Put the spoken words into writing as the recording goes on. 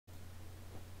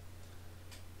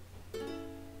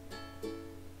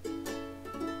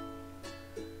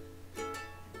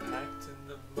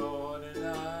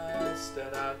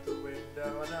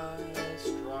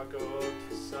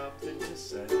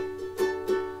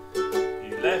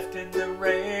left in the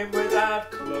rain without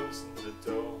closing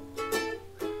the door.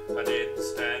 I didn't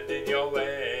stand in your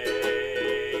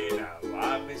way. Now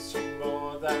I miss you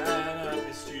more than I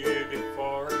missed you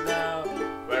before, and now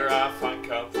where I find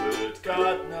comfort,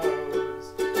 God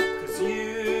knows. 'Cause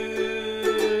you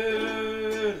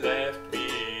left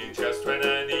me just when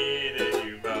I needed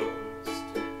you most.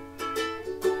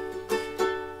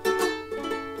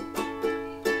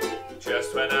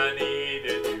 Just when I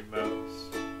needed you most.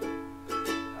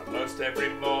 Almost every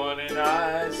morning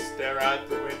I stare out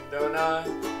the window and I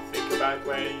think about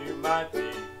where you might be.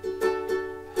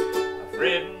 I've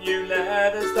written you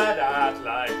letters that I'd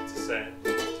like to send,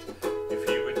 if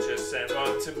you would just send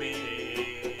one to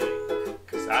me.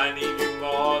 'Cause I need you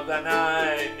more than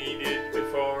I needed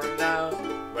before, and now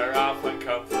where I'll find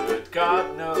comfort,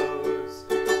 God knows.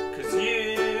 'Cause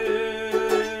you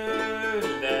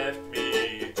left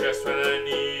me just when I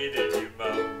needed you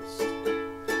most.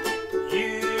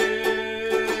 You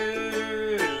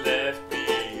left me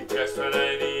just when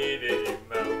I needed you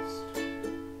most.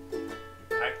 You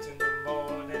packed in the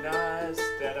morning, I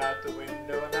stared out the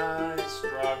window and I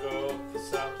struggled for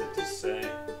something to say.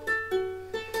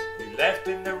 You left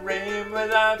in the rain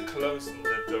without closing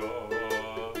the door.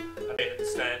 I didn't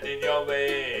stand in your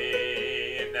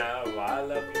way, and now I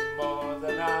love you more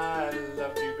than I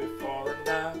loved you before, and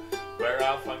now where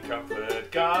I'll find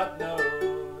comfort, God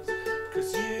knows.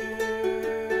 'Cause you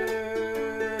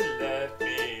left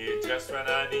me just when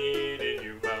I need